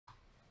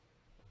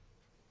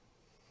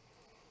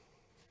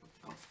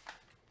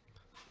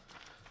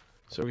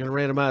So we're going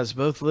to randomize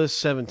both lists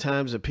 7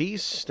 times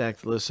apiece. Stack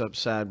the lists up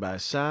side by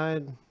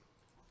side.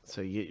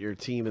 So you get your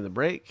team in the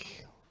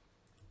break.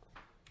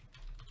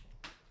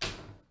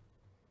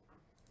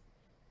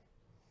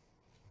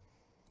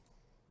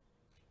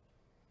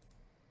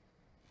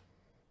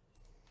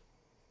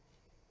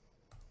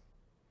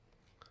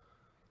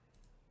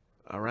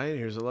 All right,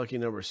 here's a lucky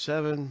number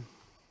 7.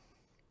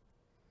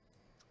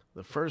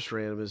 The first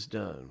random is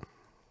done.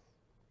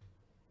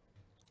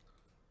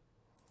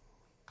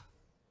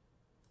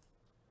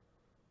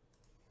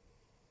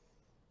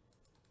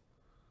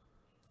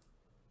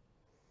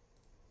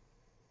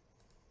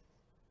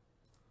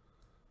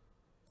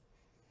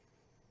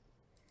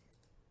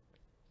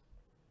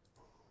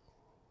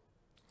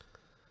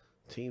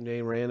 Team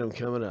name random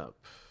coming up.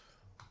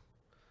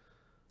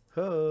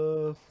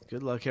 Oh,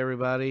 good luck,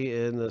 everybody,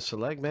 in the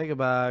Select Mega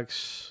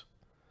Box.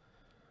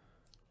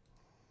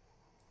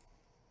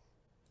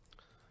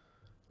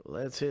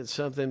 Let's hit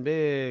something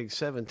big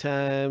 7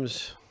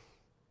 times.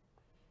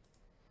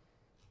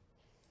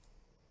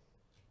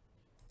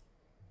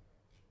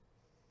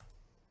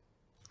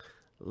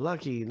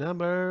 Lucky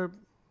number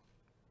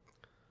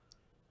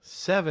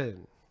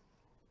 7.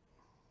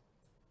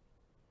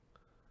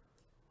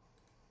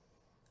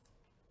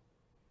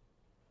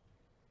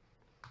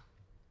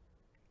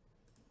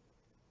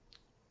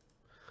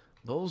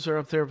 Bulls are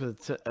up there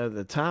at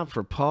the top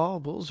for Paul.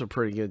 Bulls are a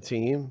pretty good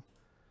team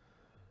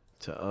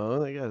to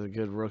own. They got a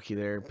good rookie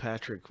there.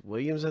 Patrick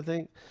Williams, I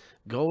think.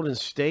 Golden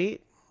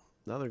State,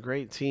 another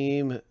great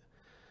team.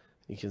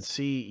 You can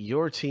see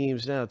your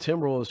teams now.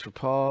 Timberwolves for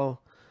Paul.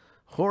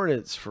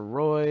 Hornets for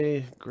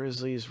Roy.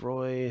 Grizzlies,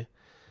 Roy.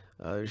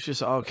 There's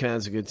just all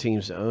kinds of good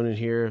teams to own in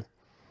here.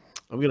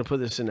 I'm going to put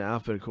this in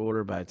alphabetical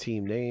order by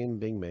team name.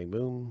 Bing, bang,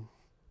 boom.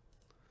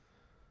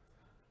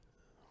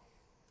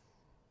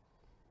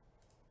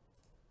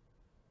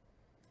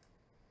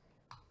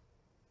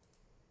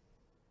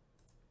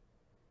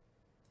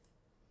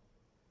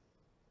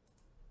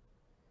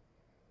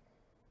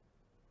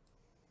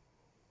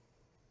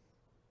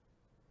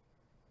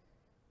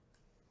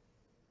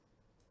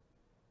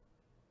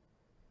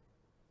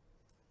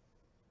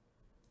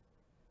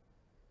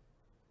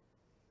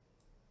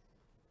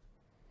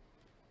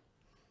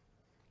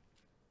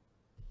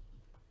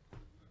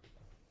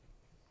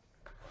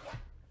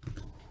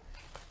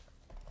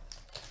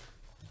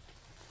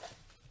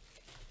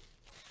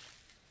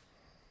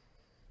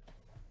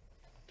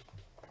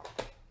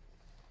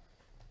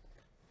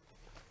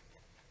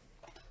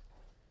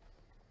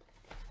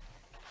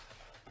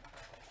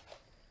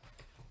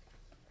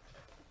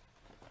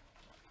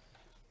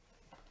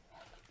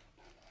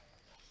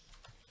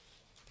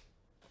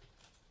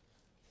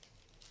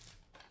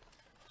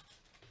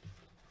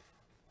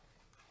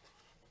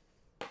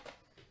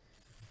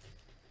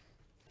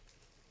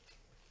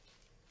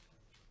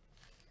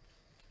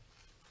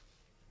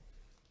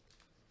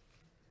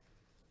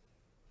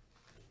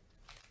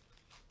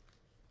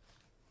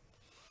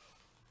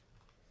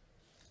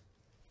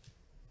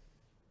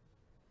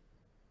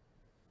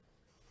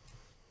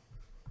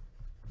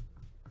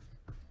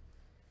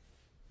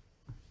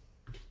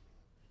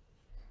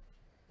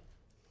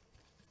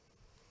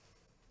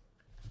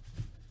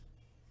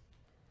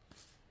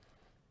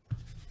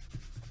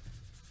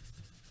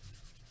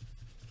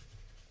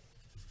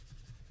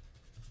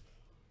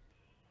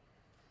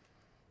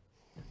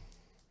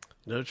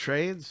 No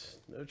trades?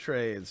 No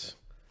trades.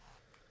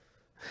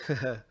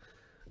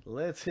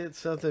 Let's hit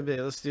something big.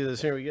 Let's do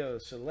this. Here we go.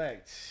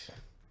 Select.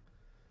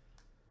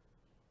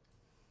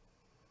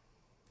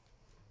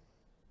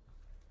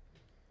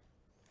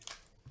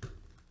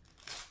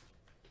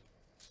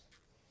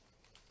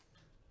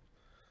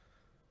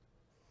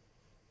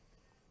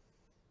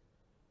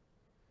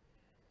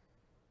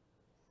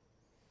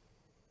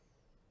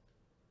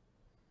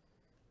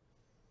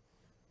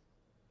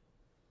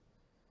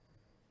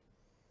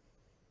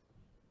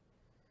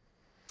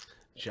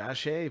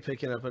 Josh A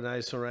picking up a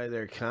nice one right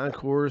there.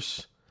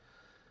 Concourse.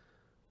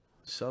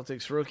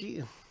 Celtics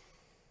rookie.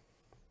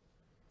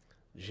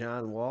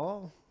 John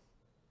Wall.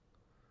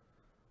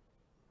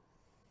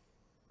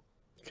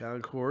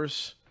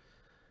 Concourse.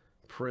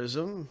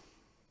 Prism.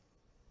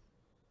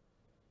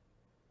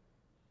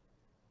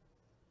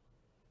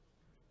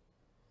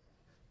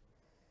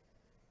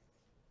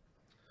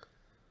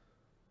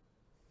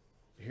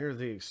 Here are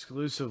the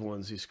exclusive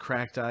ones. These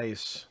cracked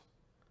ice.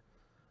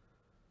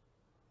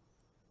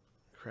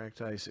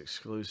 Cracked ice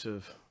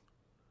exclusive.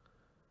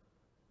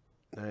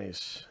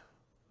 Nice.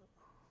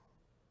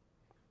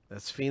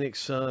 That's Phoenix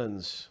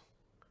Suns.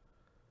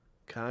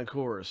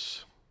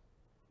 Concourse.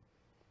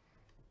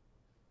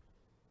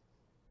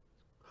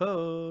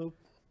 Hope.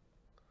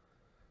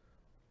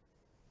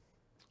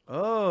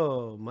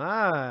 Oh,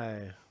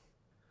 my.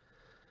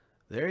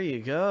 There you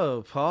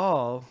go.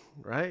 Paul.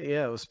 Right?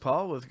 Yeah, it was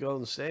Paul with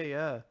Golden State.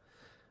 Yeah.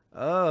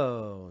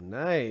 Oh,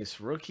 nice.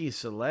 Rookie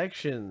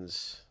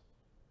selections.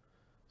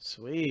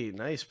 Sweet.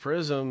 Nice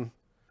prism.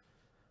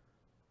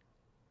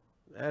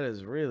 That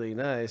is really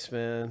nice,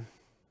 man.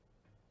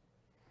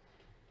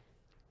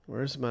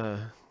 Where's my...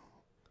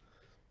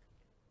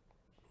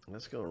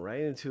 That's going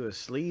right into a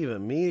sleeve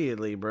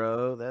immediately,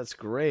 bro. That's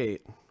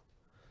great.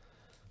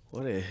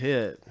 What a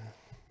hit.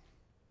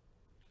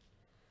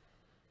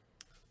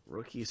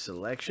 Rookie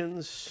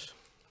selections.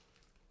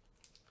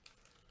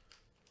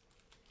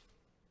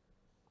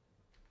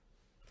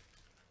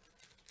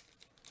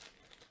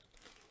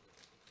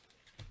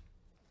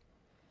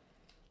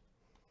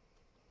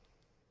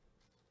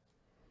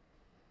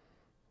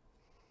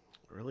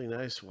 Really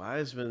nice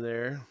Wiseman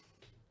there.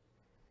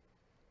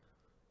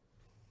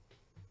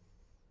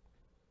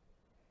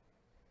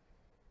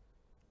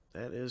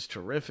 That is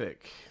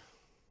terrific.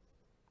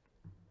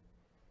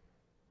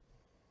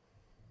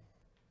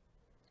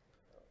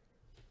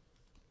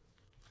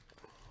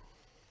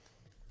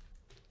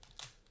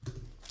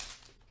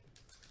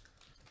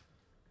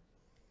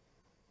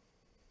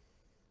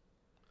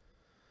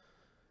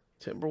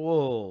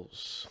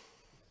 Timberwolves.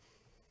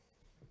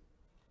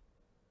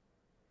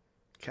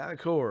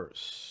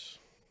 Concourse.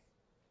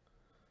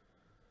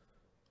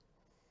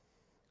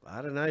 A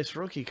lot of nice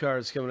rookie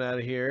cards coming out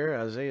of here.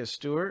 Isaiah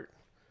Stewart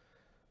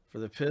for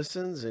the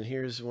Pistons. And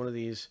here's one of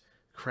these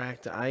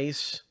cracked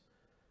ice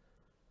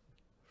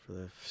for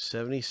the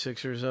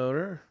 76ers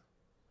owner.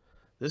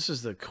 This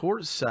is the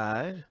court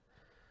side.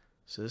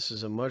 So this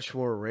is a much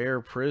more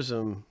rare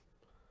prism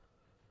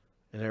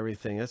and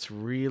everything. That's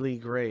really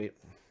great.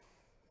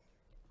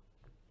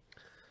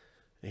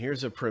 And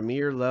here's a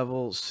premier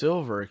level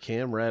silver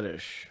Cam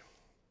Reddish.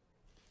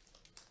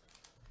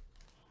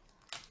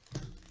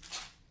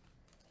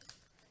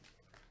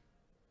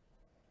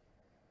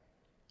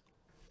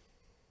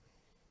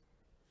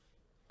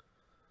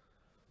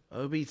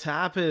 Obi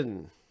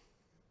Toppin.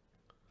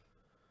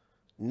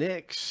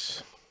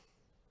 Knicks.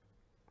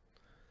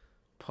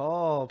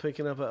 Paul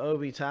picking up an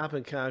Obi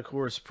Toppin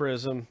Concourse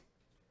Prism.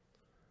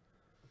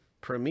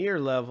 Premier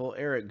level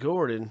Eric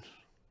Gordon.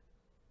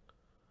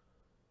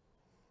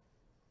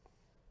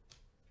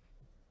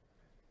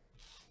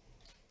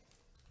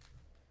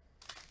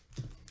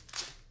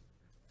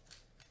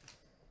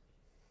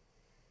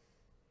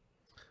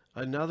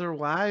 Another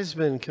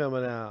Wiseman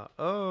coming out.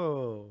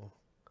 Oh.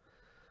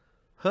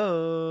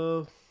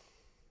 Ho.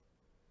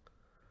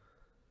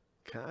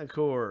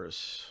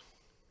 Concourse.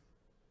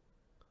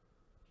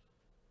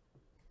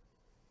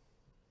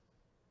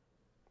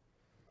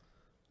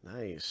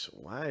 Nice.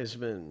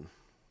 Wiseman.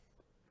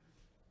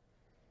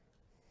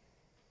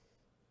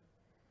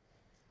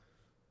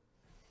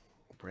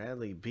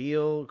 Bradley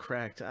Beal,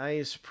 cracked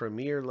ice,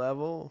 premier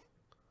level.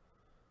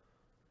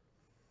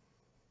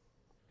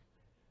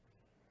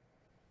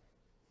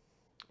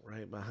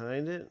 Right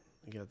behind it,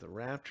 you got the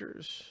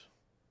Raptors.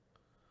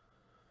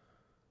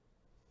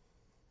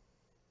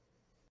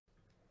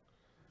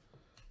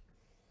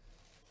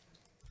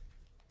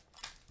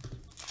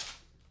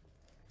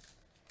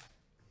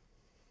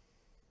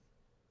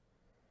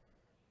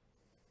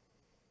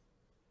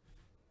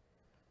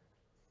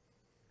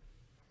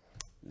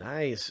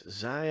 Nice.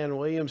 Zion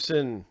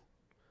Williamson.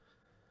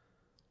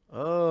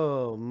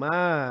 Oh,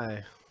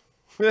 my.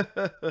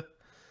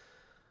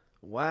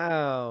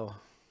 Wow.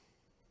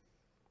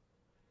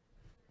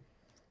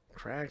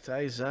 Cracked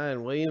ice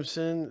Zion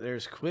Williamson.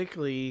 There's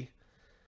Quickly